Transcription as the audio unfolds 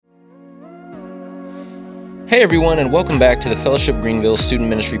Hey everyone, and welcome back to the Fellowship Greenville Student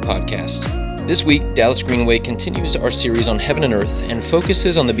Ministry Podcast. This week, Dallas Greenway continues our series on heaven and earth and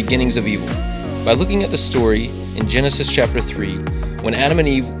focuses on the beginnings of evil. By looking at the story in Genesis chapter 3, when Adam and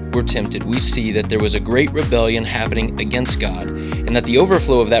Eve were tempted, we see that there was a great rebellion happening against God, and that the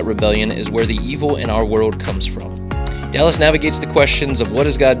overflow of that rebellion is where the evil in our world comes from. Dallas navigates the questions of what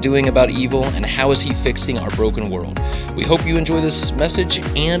is God doing about evil and how is he fixing our broken world. We hope you enjoy this message,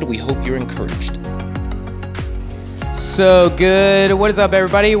 and we hope you're encouraged. So good. What is up,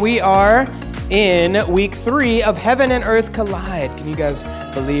 everybody? We are in week 3 of Heaven and Earth Collide. Can you guys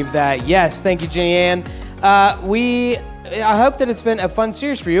believe that? Yes, thank you, Jenny Ann. I hope that it's been a fun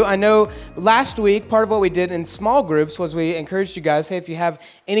series for you. I know last week, part of what we did in small groups was we encouraged you guys, hey, if you have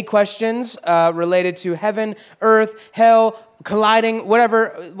any questions related to heaven, earth, hell, colliding,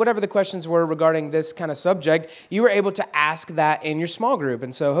 whatever the questions were regarding this kind of subject, you were able to ask that in your small group.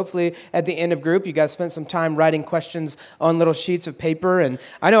 And so hopefully at the end of group, you guys spent some time writing questions on little sheets of paper. And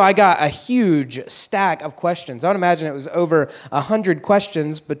I know I got a huge stack of questions. I would imagine it was over 100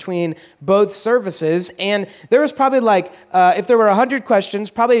 questions between both services. And there was probably if there were 100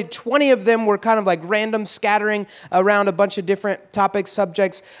 questions, probably 20 of them were kind of like random scattering around a bunch of different topics,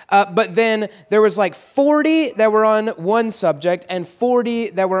 subjects. But then there was 40 that were on one subject and 40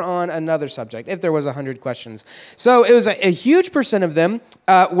 that were on another subject, if there was 100 questions. So it was a huge percent of them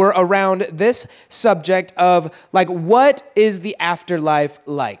were around this subject of what is the afterlife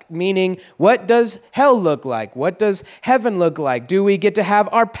like? Meaning, what does hell look like? What does heaven look like? Do we get to have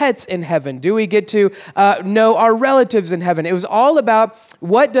our pets in heaven? Do we get to know our relatives in heaven? It was all about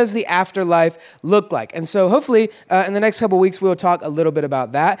what does the afterlife look like? And so hopefully in the next couple of weeks, we'll talk a little bit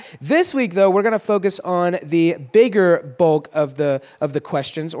about that. This week, though, we're going to focus on the bigger bulk of the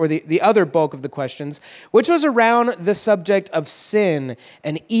questions, or the other bulk of the questions, which was around the subject of sin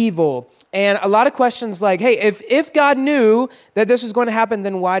and evil. And a lot of questions like, hey, if God knew that this was going to happen,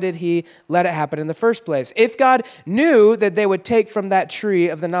 then why did he let it happen in the first place? If God knew that they would take from that tree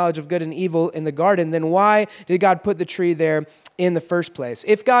of the knowledge of good and evil in the garden, then why did God put the tree there in the first place?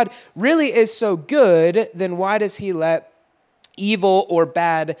 If God really is so good, then why does he let evil or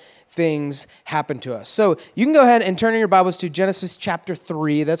bad things happen to us? So you can go ahead and turn in your Bibles to Genesis chapter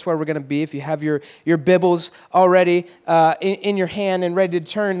 3. That's where we're going to be if you have your Bibles already in your hand and ready to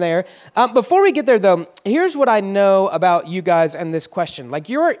turn there. Before we get there, though, here's what I know about you guys and this question.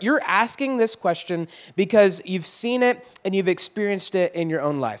 You're asking this question because you've seen it and you've experienced it in your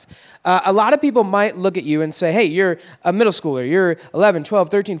own life. A lot of people might look at you and say, hey, you're a middle schooler. You're 11, 12,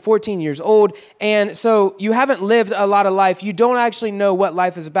 13, 14 years old. And so you haven't lived a lot of life. You don't actually know what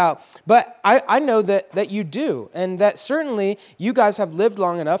life is about. But I know that you do. And that certainly you guys have lived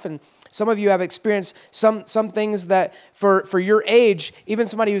long enough. And some of you have experienced some things that for your age, even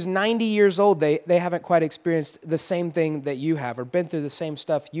somebody who's 90 years old, they haven't quite experienced the same thing that you have or been through the same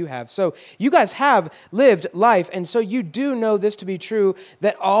stuff you have. So you guys have lived life, and so you do know this to be true,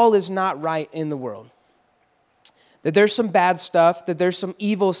 that all is not right in the world. That there's some bad stuff, that there's some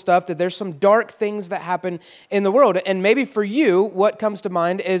evil stuff, that there's some dark things that happen in the world. And maybe for you, what comes to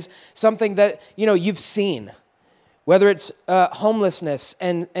mind is something that you've seen. Whether it's homelessness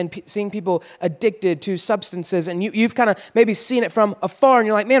and seeing people addicted to substances, and you've kind of maybe seen it from afar, and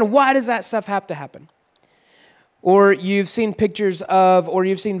you're like, man, why does that stuff have to happen? Or you've seen pictures of, or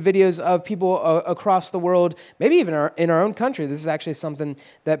you've seen videos of people across the world, maybe even in our own country. This is actually something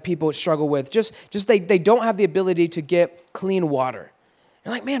that people struggle with. Just they don't have the ability to get clean water.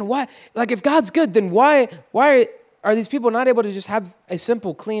 You're like, man, why? If God's good, then why are these people not able to just have a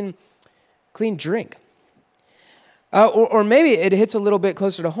simple, clean drink? Or maybe it hits a little bit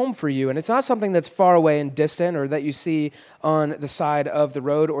closer to home for you, and it's not something that's far away and distant or that you see on the side of the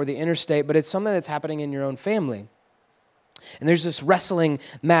road or the interstate, but it's something that's happening in your own family. And there's this wrestling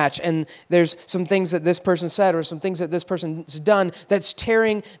match, and there's some things that this person said or some things that this person's done that's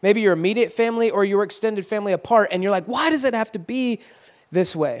tearing maybe your immediate family or your extended family apart, and you're like, why does it have to be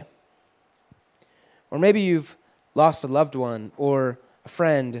this way? Or maybe you've lost a loved one or a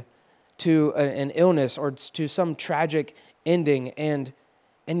friend to an illness or to some tragic ending, and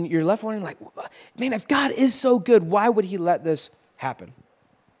you're left wondering, man, if God is so good, why would he let this happen?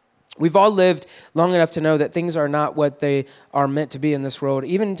 We've all lived long enough to know that things are not what they are meant to be in this world,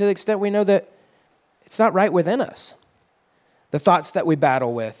 even to the extent we know that it's not right within us. The thoughts that we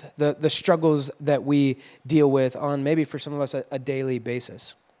battle with, the struggles that we deal with on maybe for some of us a daily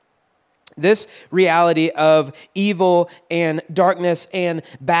basis. This reality of evil and darkness and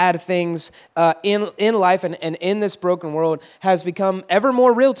bad things in life and in this broken world has become ever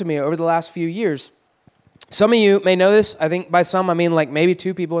more real to me over the last few years. Some of you may know this. I think by some, I mean like maybe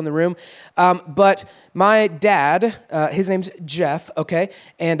 2 people in the room. But my dad, his name's Jeff, okay?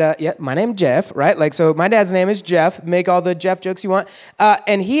 And yeah, my name's Jeff, right? Like, so my dad's name is Jeff. Make all the Jeff jokes you want.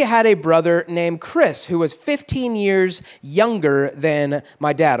 And he had a brother named Chris who was 15 years younger than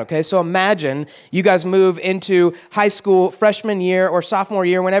my dad, okay? So imagine you guys move into high school freshman year or sophomore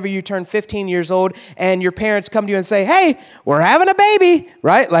year, whenever you turn 15 years old, and your parents come to you and say, hey, we're having a baby,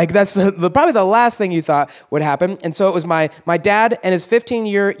 right? Like that's probably the last thing you thought would happen. And so it was my dad and his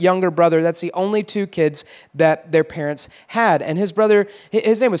 15-year younger brother. That's the only 2 kids that their parents had. And his brother,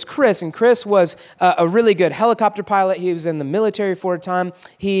 his name was Chris, and Chris was a really good helicopter pilot. He was in the military for a time.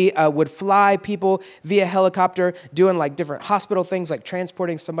 He would fly people via helicopter, doing like different hospital things, like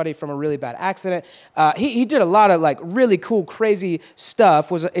transporting somebody from a really bad accident. He did a lot of like really cool, crazy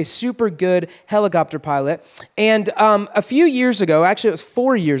stuff, was a super good helicopter pilot. And a few years ago, actually it was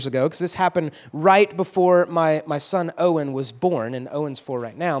 4 years ago, because this happened right before my son Owen was born, and Owen's 4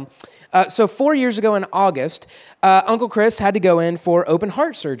 right now. So 4 years ago in August, Uncle Chris had to go in for open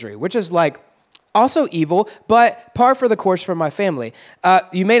heart surgery, which is like also evil, but par for the course for my family.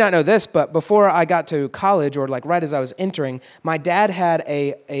 You may not know this, but before I got to college, or like right as I was entering, my dad had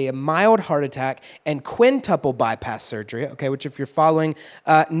a mild heart attack and quintuple bypass surgery, okay, which if you're following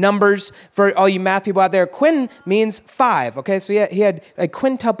numbers for all you math people out there, quin means 5, okay? So he had a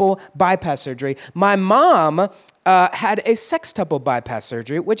quintuple bypass surgery. My mom had a sextuple bypass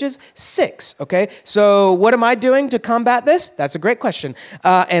surgery, which is 6, okay? So what am I doing to combat this? That's a great question.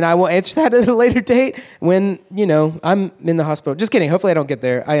 And I will answer that at a later date when, I'm in the hospital. Just kidding. Hopefully I don't get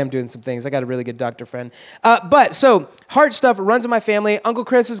there. I am doing some things. I got a really good doctor friend. But so heart stuff runs in my family. Uncle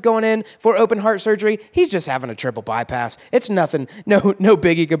Chris is going in for open heart surgery. He's just having a triple bypass. It's nothing, no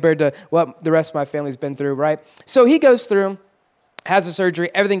biggie compared to what the rest of my family's been through, right? So he goes through, has the surgery,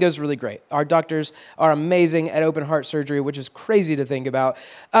 everything goes really great. Our doctors are amazing at open heart surgery, which is crazy to think about.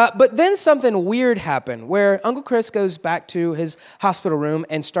 But then something weird happened where Uncle Chris goes back to his hospital room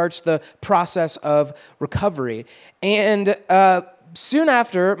and starts the process of recovery. And soon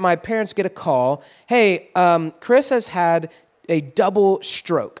after, my parents get a call, hey, Chris has had a double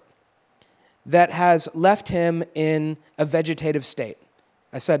stroke that has left him in a vegetative state.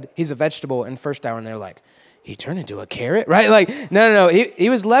 I said, he's a vegetable in first hour, and they're like, he turned into a carrot, right? Like, no. He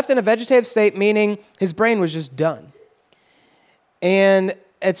was left in a vegetative state, meaning his brain was just done. And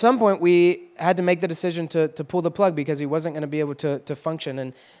at some point, we had to make the decision to pull the plug because he wasn't going to be able to function.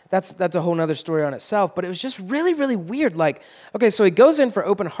 And that's a whole nother story on itself. But it was just really, really weird. Like, okay, so he goes in for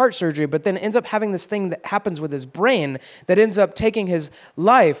open heart surgery, but then ends up having this thing that happens with his brain that ends up taking his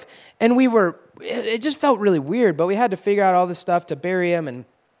life. And it just felt really weird, but we had to figure out all this stuff to bury him and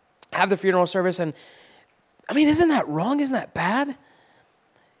have the funeral service. And I mean, isn't that wrong? Isn't that bad?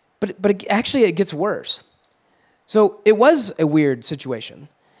 But actually, it gets worse. So it was a weird situation.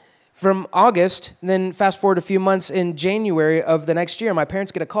 From August, then fast forward a few months, in January of the next year, my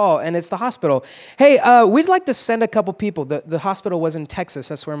parents get a call, and it's the hospital. Hey, we'd like to send a couple people. The hospital was in Texas.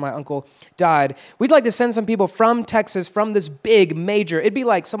 That's where my uncle died. We'd like to send some people from Texas, from this big, major, it'd be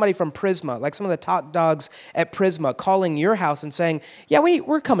like somebody from Prisma, like some of the top dogs at Prisma calling your house and saying, yeah,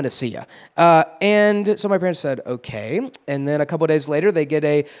 we're coming to see you. And so my parents said, okay. And then a couple days later, they get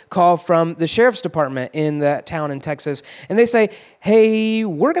a call from the sheriff's department in that town in Texas, and they say, hey,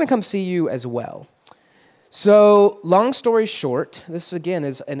 we're going to come see you as well. So long story short, this again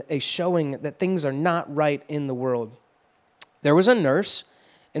is a showing that things are not right in the world. There was a nurse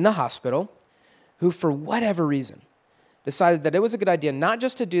in the hospital who, for whatever reason, decided that it was a good idea not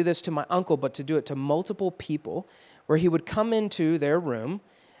just to do this to my uncle, but to do it to multiple people, where he would come into their room,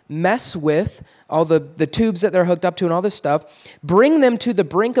 mess with all the tubes that they're hooked up to and all this stuff, bring them to the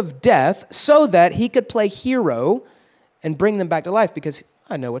brink of death so that he could play hero and bring them back to life, because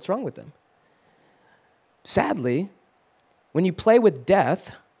I know what's wrong with them. Sadly, when you play with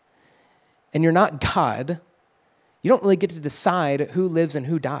death and you're not God, you don't really get to decide who lives and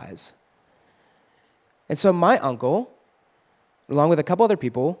who dies. And so my uncle, along with a couple other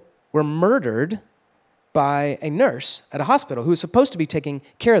people, were murdered by a nurse at a hospital who was supposed to be taking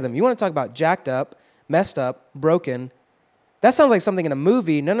care of them. You want to talk about jacked up, messed up, broken? That sounds like something in a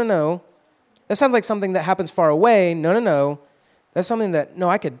movie. No. That sounds like something that happens far away. No. That's something that,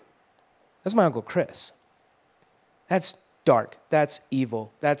 that's my Uncle Chris. That's dark. That's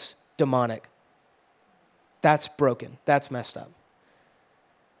evil. That's demonic. That's broken. That's messed up.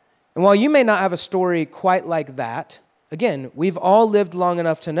 And while you may not have a story quite like that, again, we've all lived long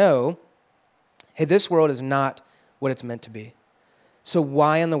enough to know, hey, this world is not what it's meant to be. So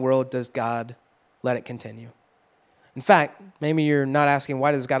why in the world does God let it continue? In fact, maybe you're not asking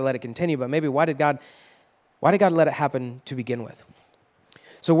why does God let it continue, but maybe why did God Why did God let it happen to begin with?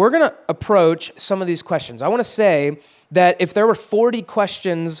 So we're going to approach some of these questions. I want to say that if there were 40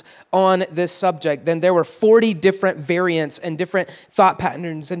 questions on this subject, then there were 40 different variants and different thought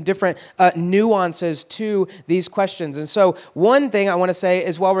patterns and different nuances to these questions. And so one thing I want to say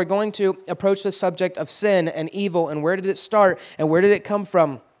is while we're going to approach the subject of sin and evil and where did it start and where did it come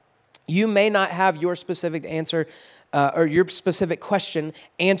from, you may not have your specific answer or your specific question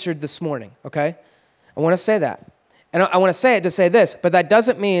answered this morning, okay? I want to say that. And I want to say it to say this, but that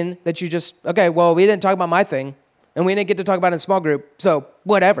doesn't mean that you just, okay, well, we didn't talk about my thing, and we didn't get to talk about it in a small group, so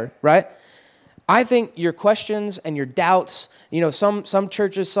whatever, right? I think your questions and your doubts, some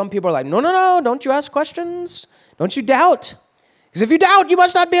churches, some people are like, no, don't you ask questions? Don't you doubt? Because if you doubt, you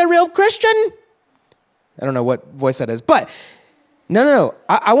must not be a real Christian. I don't know what voice that is, but no.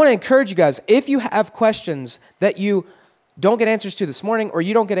 I want to encourage you guys, if you have questions that you don't get answers to this morning or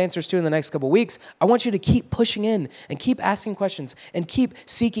you don't get answers to in the next couple of weeks, I want you to keep pushing in and keep asking questions and keep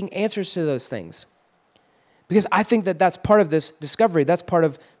seeking answers to those things. Because I think that that's part of this discovery. That's part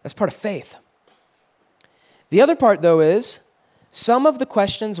of faith. The other part, though, is some of the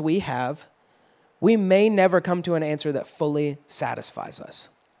questions we have, we may never come to an answer that fully satisfies us.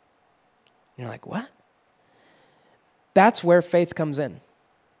 And you're like, what? That's where faith comes in.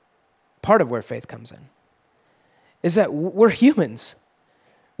 Part of where faith comes in is that we're humans.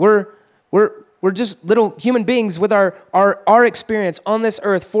 We're just little human beings with our experience on this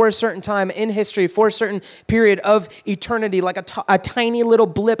earth for a certain time in history, for a certain period of eternity, like a tiny little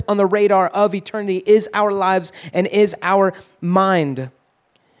blip on the radar of eternity is our lives and is our mind.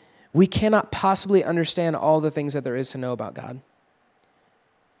 We cannot possibly understand all the things that there is to know about God.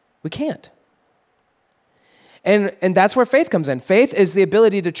 We can't. And that's where faith comes in. Faith is the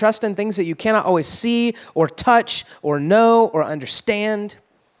ability to trust in things that you cannot always see or touch or know or understand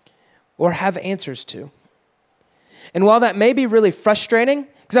or have answers to. And while that may be really frustrating,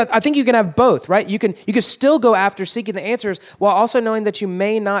 because I think you can have both, right? You can still go after seeking the answers while also knowing that you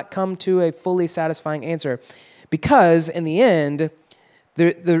may not come to a fully satisfying answer. Because in the end,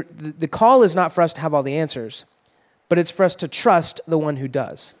 the call is not for us to have all the answers, but it's for us to trust the one who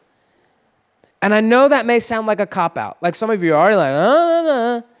does. And I know that may sound like a cop-out. Like some of you are already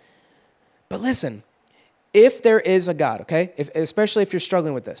like, But listen, if there is a God, okay? Especially if you're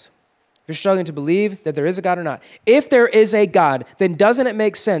struggling with this. If you're struggling to believe that there is a God or not. If there is a God, then doesn't it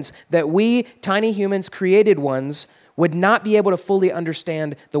make sense that we, tiny humans, created ones, would not be able to fully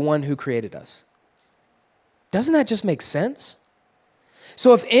understand the one who created us? Doesn't that just make sense?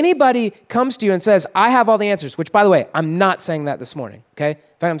 So if anybody comes to you and says, I have all the answers, which, by the way, I'm not saying that this morning, okay? In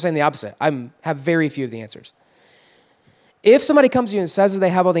fact, I'm saying the opposite. I have very few of the answers. If somebody comes to you and says that they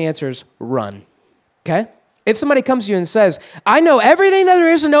have all the answers, run, okay? If somebody comes to you and says, I know everything that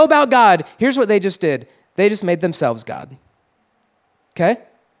there is to know about God, here's what they just did. They just made themselves God, okay?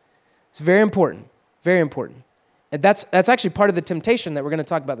 It's very important, very important. And that's actually part of the temptation that we're going to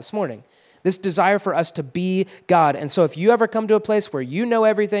talk about this morning. This desire for us to be God. And so if you ever come to a place where you know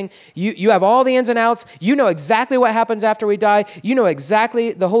everything, you have all the ins and outs, you know exactly what happens after we die, you know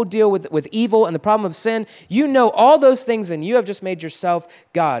exactly the whole deal with evil and the problem of sin, you know all those things and you have just made yourself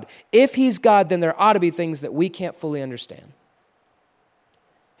God. If he's God, then there ought to be things that we can't fully understand.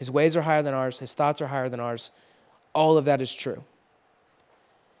 His ways are higher than ours. His thoughts are higher than ours. All of that is true.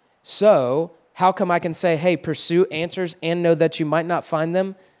 So how come I can say, hey, pursue answers and know that you might not find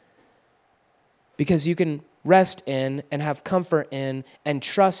them? Because you can rest in and have comfort in and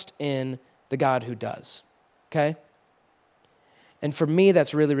trust in the God who does, okay? And for me,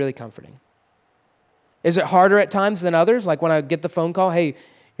 that's really, really comforting. Is it harder at times than others? Like when I get the phone call, hey,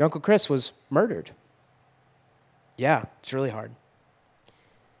 your Uncle Chris was murdered. Yeah, it's really hard.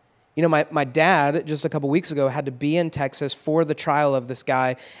 You know, my dad, just a couple weeks ago, had to be in Texas for the trial of this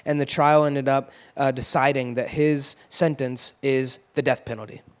guy, and the trial ended up deciding that his sentence is the death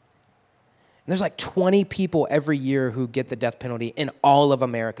penalty. And there's like 20 people every year who get the death penalty in all of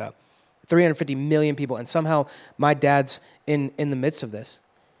America. 350 million people. And somehow my dad's in the midst of this.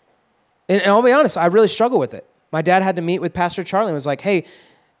 And I'll be honest, I really struggle with it. My dad had to meet with Pastor Charlie and was like, hey,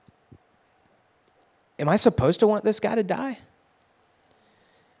 am I supposed to want this guy to die?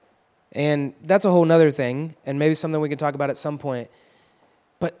 And that's a whole nother thing, and maybe something we can talk about at some point.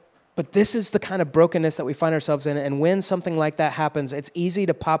 But this is the kind of brokenness that we find ourselves in, and when something like that happens, it's easy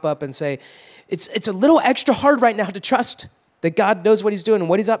to pop up and say, it's a little extra hard right now to trust that God knows what he's doing and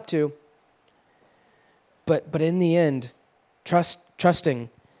what he's up to. But in the end, trusting,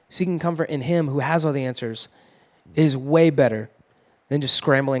 seeking comfort in him who has all the answers is way better than just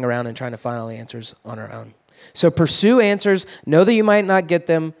scrambling around and trying to find all the answers on our own. So pursue answers, know that you might not get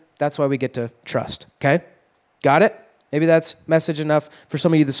them. That's why we get to trust, okay? Got it? Maybe that's message enough for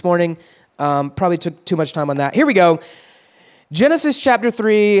some of you this morning. Probably took too much time on that. Here we go. Genesis chapter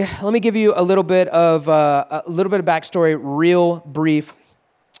 3. Let me give you a little bit of backstory, real brief,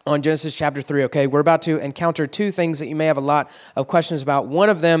 on Genesis chapter 3, okay? We're about to encounter two things that you may have a lot of questions about. One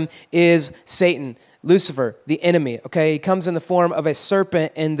of them is Satan, Lucifer, the enemy, okay? He comes in the form of a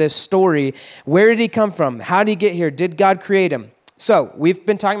serpent in this story. Where did he come from? How did he get here? Did God create him? So we've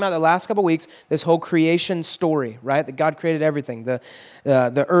been talking about the last couple of weeks, this whole creation story, right? That God created everything, the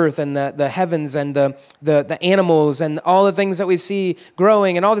earth and the heavens and the animals and all the things that we see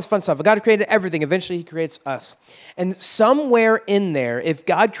growing and all this fun stuff. But God created everything. Eventually, he creates us. And somewhere in there, if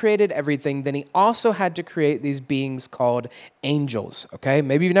God created everything, then he also had to create these beings called angels, okay?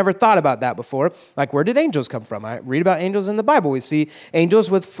 Maybe you've never thought about that before. Like, where did angels come from? I read about angels in the Bible. We see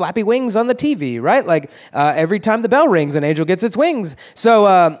angels with flappy wings on the TV, right? Like, every time the bell rings, an angel gets its wings.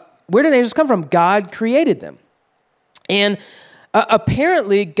 So where did angels come from? God created them. And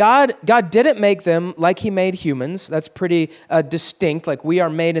apparently, God didn't make them like he made humans. That's pretty distinct. Like, we are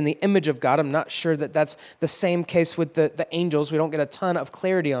made in the image of God. I'm not sure that that's the same case with the angels. We don't get a ton of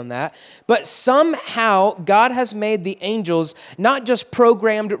clarity on that. But somehow, God has made the angels not just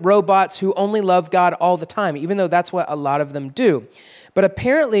programmed robots who only love God all the time, even though that's what a lot of them do. But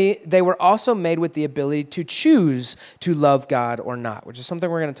apparently, they were also made with the ability to choose to love God or not, which is something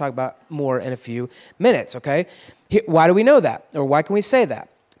we're going to talk about more in a few minutes, okay? Why do we know that? Or why can we say that?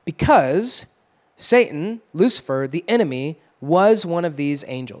 Because Satan, Lucifer, the enemy, was one of these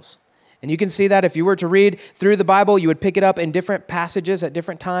angels. And you can see that if you were to read through the Bible, you would pick it up in different passages at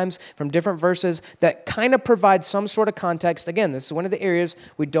different times from different verses that kind of provide some sort of context. Again, this is one of the areas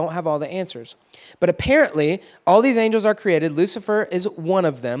we don't have all the answers. But apparently, all these angels are created. Lucifer is one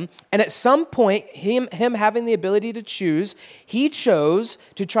of them. And at some point, him having the ability to choose, he chose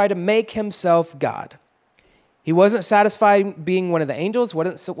to try to make himself God. He wasn't satisfied being one of the angels,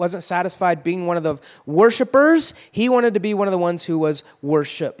 wasn't satisfied being one of the worshipers. He wanted to be one of the ones who was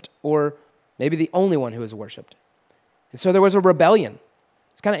worshiped, or maybe the only one who was worshiped. And so there was a rebellion.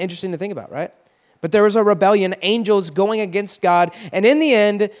 It's kind of interesting to think about, right? But there was a rebellion, angels going against God. And in the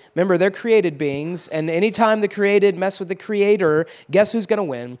end, remember, they're created beings. And anytime the created mess with the creator, guess who's going to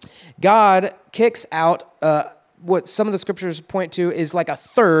win? God kicks out what some of the scriptures point to is like a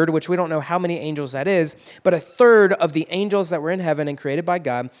third, which we don't know how many angels that is, but a third of the angels that were in heaven and created by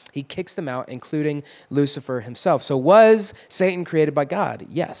God, he kicks them out, including Lucifer himself. So was Satan created by God?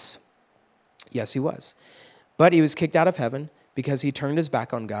 Yes. Yes, he was. But he was kicked out of heaven because he turned his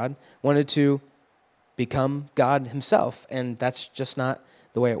back on God, wanted to become God himself, and that's just not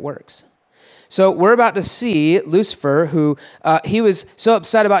the way it works. So we're about to see Lucifer, who he was so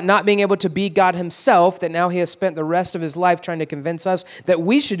upset about not being able to be God himself that now he has spent the rest of his life trying to convince us that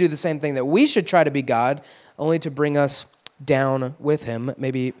we should do the same thing, that we should try to be God, only to bring us down with him,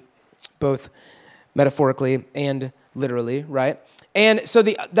 maybe both metaphorically and literally, right? And so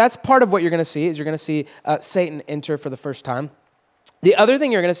that's part of what you're going to see, is you're going to see Satan enter for the first time. The other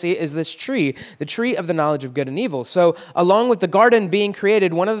thing you're going to see is this tree, the tree of the knowledge of good and evil. So along with the garden being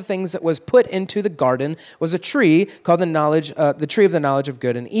created, one of the things that was put into the garden was a tree called the tree of the knowledge of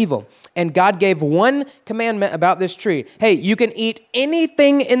good and evil. And God gave one commandment about this tree. Hey, you can eat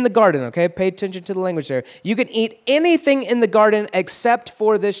anything in the garden, okay? Pay attention to the language there. You can eat anything in the garden except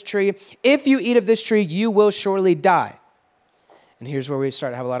for this tree. If you eat of this tree, you will surely die. And here's where we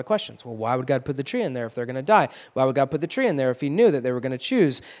start to have a lot of questions. Well, why would God put the tree in there if they're going to die? Why would God put the tree in there if he knew that they were going to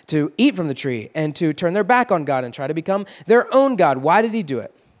choose to eat from the tree and to turn their back on God and try to become their own God? Why did he do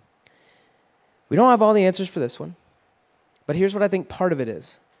it? We don't have all the answers for this one. But here's what I think part of it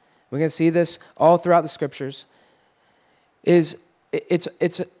is. We're going to see this all throughout the scriptures. It's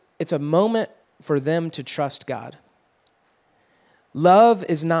a moment for them to trust God. Love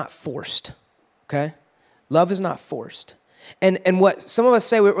is not forced, okay? Love is not forced. And what some of us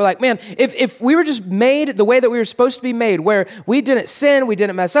say, we're like, man, if we were just made the way that we were supposed to be made, where we didn't sin, we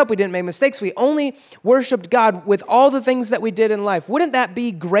didn't mess up, we didn't make mistakes, we only worshiped God with all the things that we did in life, wouldn't that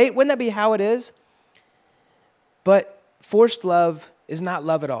be great? Wouldn't that be how it is? But forced love is not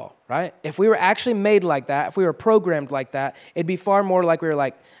love at all, right? If we were actually made like that, if we were programmed like that, it'd be far more like we were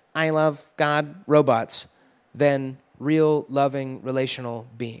like, I love God robots than real, loving, relational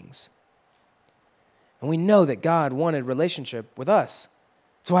beings. And we know that God wanted relationship with us.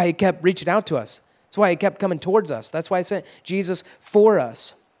 That's why he kept reaching out to us. That's why he kept coming towards us. That's why he sent Jesus for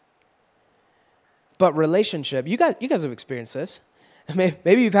us. But relationship, you guys have experienced this.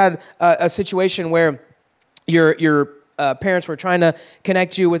 Maybe you've had a situation where you're parents were trying to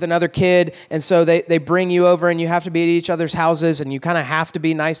connect you with another kid, and so they bring you over, and you have to be at each other's houses, and you kind of have to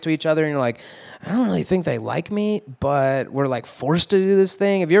be nice to each other, and you're like, I don't really think they like me, but we're like forced to do this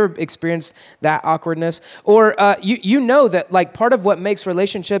thing. Have you ever experienced that awkwardness? Or you know that like part of what makes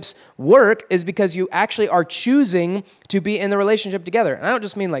relationships work is because you actually are choosing to be in the relationship together. And I don't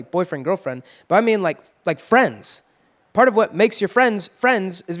just mean like boyfriend, girlfriend, but I mean like friends. Part of what makes your friends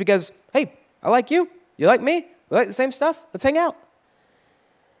is because, hey, I like you, you like me, we like the same stuff, let's hang out.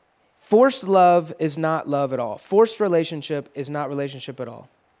 Forced love is not love at all. Forced relationship is not relationship at all.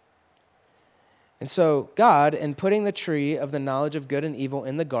 And so God, in putting the tree of the knowledge of good and evil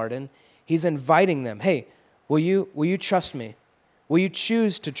in the garden, he's inviting them, hey, will you trust me? Will you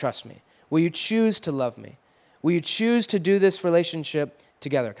choose to trust me? Will you choose to love me? Will you choose to do this relationship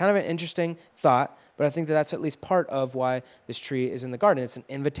together? Kind of an interesting thought, but I think that that's at least part of why this tree is in the garden. It's an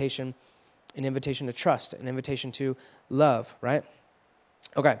invitation to trust, an invitation to love, right?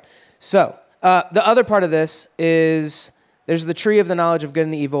 Okay, so the other part of this is there's the tree of the knowledge of good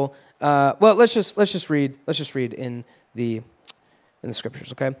and evil. Well, let's just read in the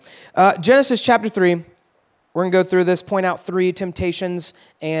scriptures, okay? Genesis chapter 3. We're going to go through this, point out 3 temptations,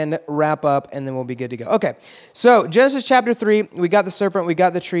 and wrap up, and then we'll be good to go. Okay, so Genesis chapter 3, we got the serpent, we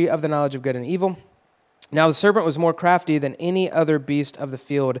got the tree of the knowledge of good and evil. Now the serpent was more crafty than any other beast of the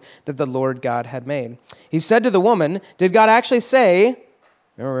field that the Lord God had made. He said to the woman, did God actually say,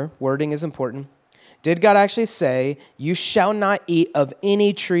 remember, wording is important, did God actually say, you shall not eat of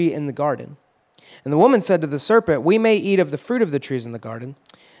any tree in the garden? And the woman said to the serpent, we may eat of the fruit of the trees in the garden.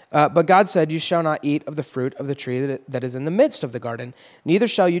 But God said, you shall not eat of the fruit of the tree that is in the midst of the garden, neither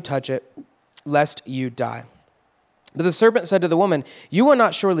shall you touch it, lest you die. But the serpent said to the woman, you will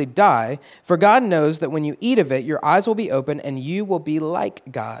not surely die, for God knows that when you eat of it, your eyes will be open, and you will be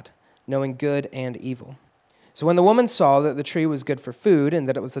like God, knowing good and evil. So when the woman saw that the tree was good for food, and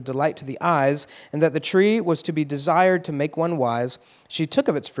that it was a delight to the eyes, and that the tree was to be desired to make one wise, she took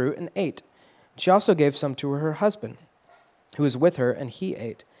of its fruit and ate. She also gave some to her husband, who was with her, and he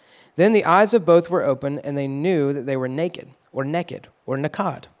ate. Then the eyes of both were opened, and they knew that they were naked, or naked.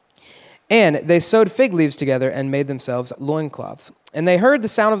 And they sewed fig leaves together and made themselves loincloths. And they heard the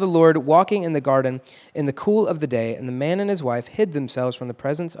sound of the Lord walking in the garden in the cool of the day, and the man and his wife hid themselves from the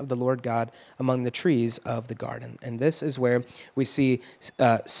presence of the Lord God among the trees of the garden. And this is where we see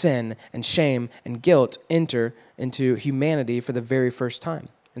sin and shame and guilt enter into humanity for the very first time.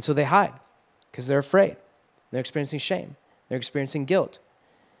 And so they hide because they're afraid. They're experiencing shame. They're experiencing guilt.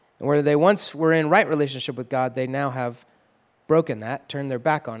 And where they once were in right relationship with God, they now have broken that, turned their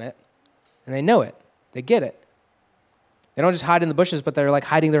back on it, and they know it. They get it. They don't just hide in the bushes, but they're like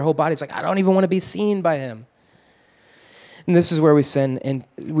hiding their whole bodies. Like, I don't even want to be seen by him. And this is where we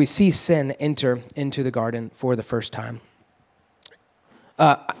see sin enter into the garden for the first time.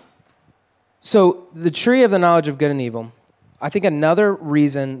 So the tree of the knowledge of good and evil, I think another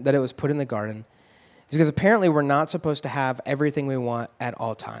reason that it was put in the garden is because apparently we're not supposed to have everything we want at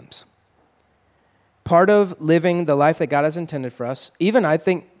all times. Part of living the life that God has intended for us, even I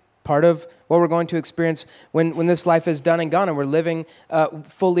think part of what we're going to experience when this life is done and gone and we're living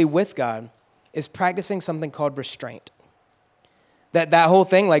fully with God, is practicing something called restraint. That whole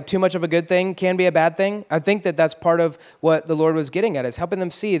thing, like too much of a good thing can be a bad thing. I think that that's part of what the Lord was getting at, is helping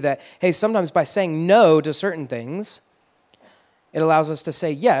them see that, hey, sometimes by saying no to certain things, it allows us to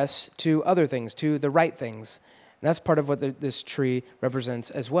say yes to other things, to the right things. And that's part of what this tree represents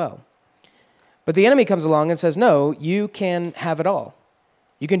as well. But the enemy comes along and says, no, you can have it all.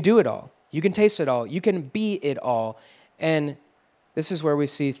 You can do it all. You can taste it all. You can be it all. And this is where we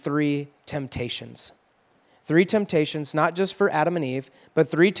see 3 temptations. 3 temptations, not just for Adam and Eve, but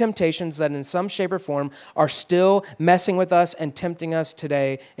 3 temptations that in some shape or form are still messing with us and tempting us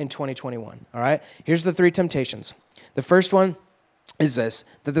today in 2021. All right? Here's the 3 temptations. The first one is this,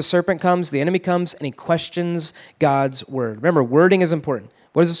 that the serpent comes, the enemy comes, and he questions God's word. Remember, wording is important.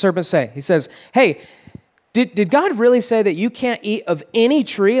 What does the serpent say? He says, hey, did God really say that you can't eat of any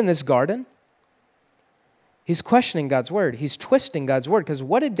tree in this garden? He's questioning God's word. He's twisting God's word, because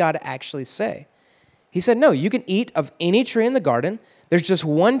what did God actually say? He said, no, you can eat of any tree in the garden. There's just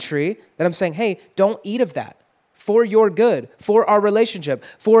one tree that I'm saying, hey, don't eat of that. For your good, for our relationship,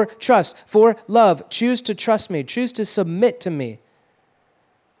 for trust, for love. Choose to trust me. Choose to submit to me.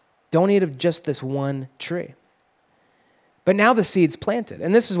 Don't eat of just this one tree. But now the seed's planted,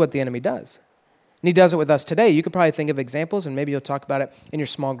 and this is what the enemy does. And he does it with us today. You could probably think of examples, and maybe you'll talk about it in your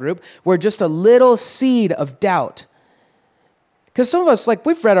small group, where just a little seed of doubt Because some of us, like,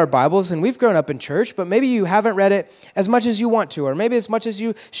 we've read our Bibles and we've grown up in church, but maybe you haven't read it as much as you want to, or maybe as much as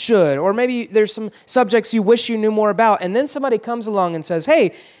you should, or maybe there's some subjects you wish you knew more about, and then somebody comes along and says,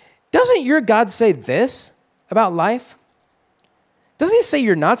 hey, doesn't your God say this about life? Doesn't he say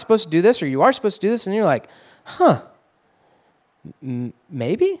you're not supposed to do this, or you are supposed to do this? And you're like,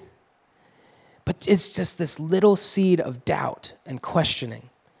 maybe? But it's just this little seed of doubt and questioning.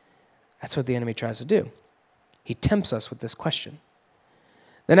 That's what the enemy tries to do. He tempts us with this question.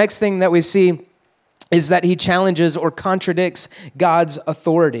 The next thing that we see is that he challenges or contradicts God's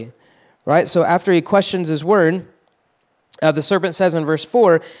authority, right? So after he questions his word, the serpent says in verse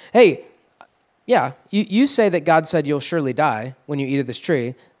 4, hey, yeah, you say that God said you'll surely die when you eat of this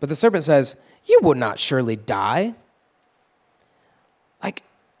tree, but the serpent says, you will not surely die. Like,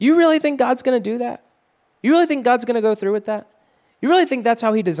 you really think God's going to do that? You really think God's going to go through with that? You really think that's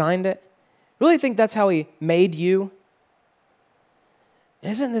how he designed it? Really think that's how he made you?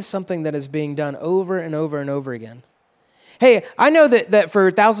 Isn't this something that is being done over and over and over again? Hey, I know that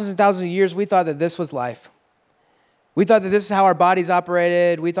for thousands and thousands of years, we thought that this was life. We thought that this is how our bodies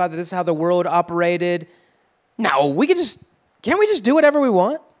operated. We thought that this is how the world operated. No, can't we just do whatever we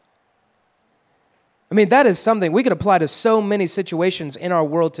want? I mean, that is something we could apply to so many situations in our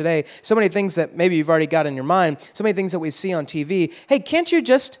world today. So many things that maybe you've already got in your mind. So many things that we see on TV. Hey, can't you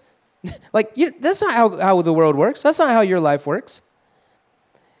just... that's not how the world works. That's not how your life works.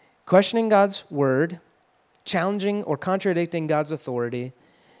 Questioning God's word, challenging or contradicting God's authority.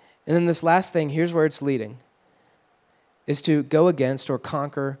 And then this last thing, here's where it's leading, is to go against or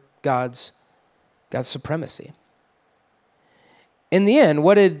conquer God's supremacy. In the end,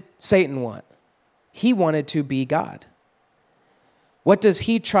 what did Satan want? He wanted to be God. What does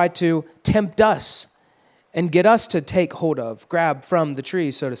he try to tempt us and get us to take hold of, grab from the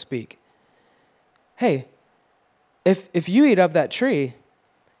tree, so to speak? Hey, if you eat of that tree,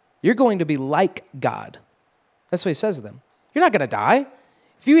 you're going to be like God. That's what he says to them. You're not going to die.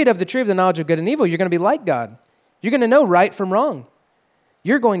 If you eat of the tree of the knowledge of good and evil, you're going to be like God. You're going to know right from wrong.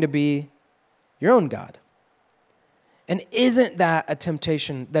 You're going to be your own God. And isn't that a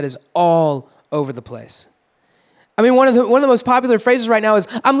temptation that is all over the place? I mean, one of the most popular phrases right now is,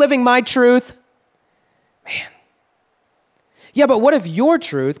 I'm living my truth. Man. Yeah, but what if your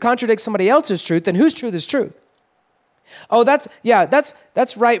truth contradicts somebody else's truth, then whose truth is truth? Oh,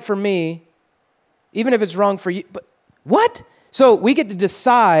 that's right for me, even if it's wrong for you. But what? So we get to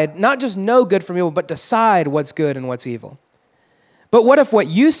decide, not just know good from evil, but decide what's good and what's evil. But what if what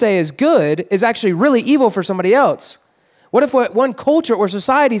you say is good is actually really evil for somebody else? What if what one culture or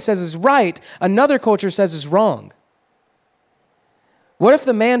society says is right, another culture says is wrong? What if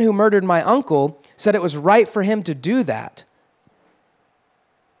the man who murdered my uncle said it was right for him to do that,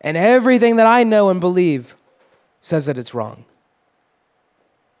 and everything that I know and believe says that it's wrong?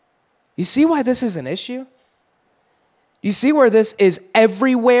 You see why this is an issue? You see where this is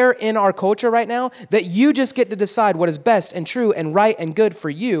everywhere in our culture right now? That you just get to decide what is best and true and right and good for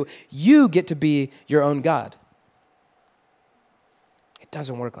you. You get to be your own God. It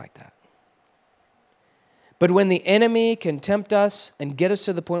doesn't work like that. But when the enemy can tempt us and get us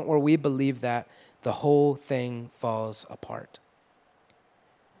to the point where we believe that, the whole thing falls apart.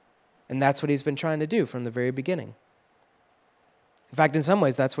 And that's what he's been trying to do from the very beginning. In fact, in some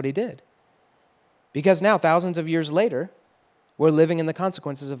ways, that's what he did. Because now, thousands of years later, we're living in the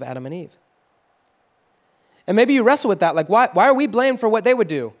consequences of Adam and Eve. And maybe you wrestle with that, like, why are we blamed for what they would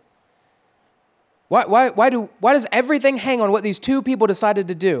do? Why does everything hang on what these two people decided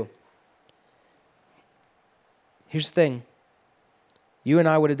to do? Here's the thing. You and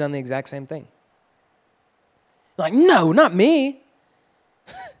I would have done the exact same thing. Like, no, not me.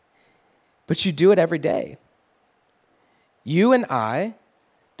 But you do it every day. You and I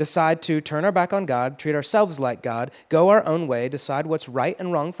decide to turn our back on God, treat ourselves like God, go our own way, decide what's right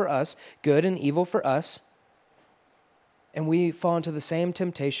and wrong for us, good and evil for us, and we fall into the same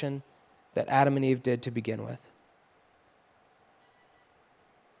temptation that Adam and Eve did to begin with.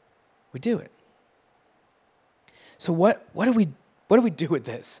 We do it. So what do we do with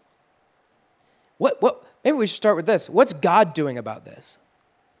this? Maybe we should start with this. What's God doing about this?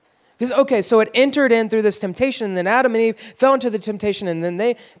 Because, okay, so it entered in through this temptation, and then Adam and Eve fell into the temptation, and then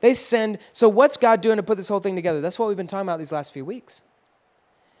they sinned. So what's God doing to put this whole thing together? That's what we've been talking about these last few weeks.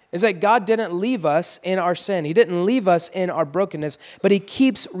 Is that God didn't leave us in our sin. He didn't leave us in our brokenness, but he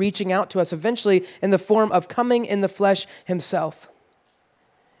keeps reaching out to us eventually in the form of coming in the flesh himself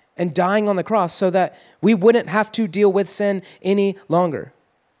and dying on the cross so that we wouldn't have to deal with sin any longer.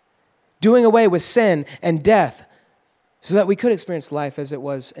 Doing away with sin and death so that we could experience life as it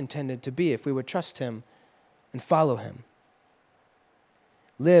was intended to be if we would trust him and follow him.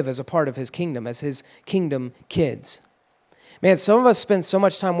 live as a part of his kingdom, as his kingdom kids. Man, some of us spend so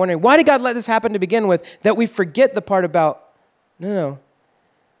much time wondering, why did God let this happen to begin with, that we forget the part about, no.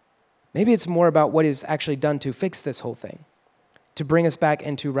 Maybe it's more about what he's actually done to fix this whole thing, to bring us back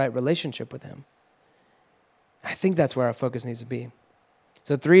into right relationship with him. I think that's where our focus needs to be.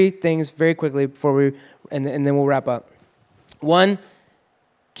 So 3 things very quickly before and then we'll wrap up. 1,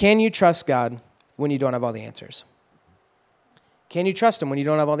 can you trust God when you don't have all the answers? Can you trust him when you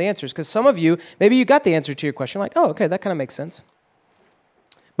don't have all the answers? Because some of you, maybe you got the answer to your question, like, oh, okay, that kind of makes sense.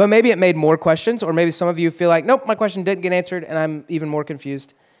 But maybe it made more questions, or maybe some of you feel like, nope, my question didn't get answered, and I'm even more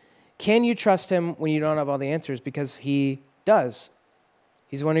confused. Can you trust him when you don't have all the answers? Because he does.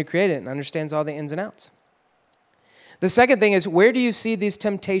 He's the one who created it and understands all the ins and outs. The second thing is, where do you see these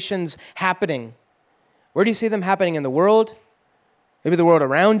temptations happening? Where do you see them happening in the world? Maybe the world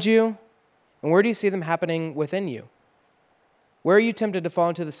around you? And where do you see them happening within you? Where are you tempted to fall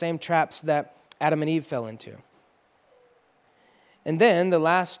into the same traps that Adam and Eve fell into? And then the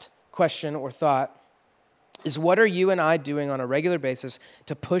last question or thought is, what are you and I doing on a regular basis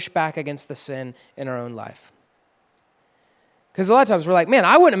to push back against the sin in our own life? Because a lot of times we're like, man,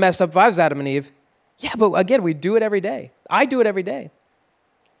 I wouldn't have messed up if I was Adam and Eve. Yeah, but again, we do it every day. I do it every day.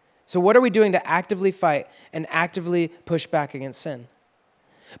 So what are we doing to actively fight and actively push back against sin?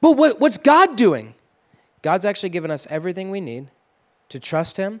 But what's God doing? God's actually given us everything we need to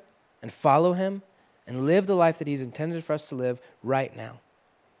trust him and follow him and live the life that he's intended for us to live right now.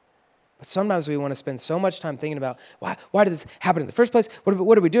 But sometimes we want to spend so much time thinking about, why did this happen in the first place?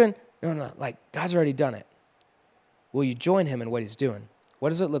 What are we doing? No, like God's already done it. Will you join him in what he's doing? What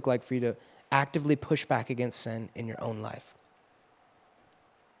does it look like for you to actively push back against sin in your own life?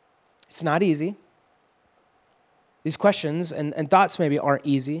 It's not easy. These questions and thoughts maybe aren't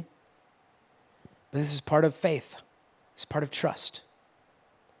easy. But this is part of faith. It's part of trust.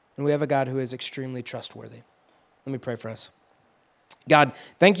 And we have a God who is extremely trustworthy. Let me pray for us. God,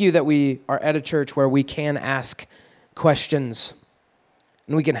 thank you that we are at a church where we can ask questions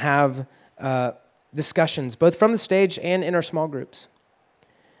and we can have discussions, both from the stage and in our small groups.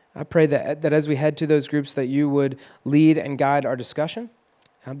 I pray that as we head to those groups, that you would lead and guide our discussion.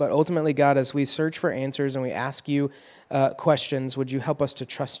 But ultimately, God, as we search for answers and we ask you questions, would you help us to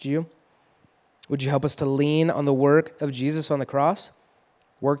trust you? Would you help us to lean on the work of Jesus on the cross,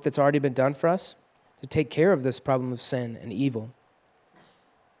 work that's already been done for us, to take care of this problem of sin and evil?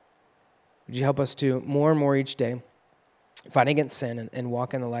 Would you help us to more and more each day fight against sin and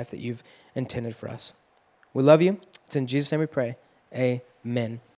walk in the life that you've intended for us? We love you. It's in Jesus' name we pray. Amen.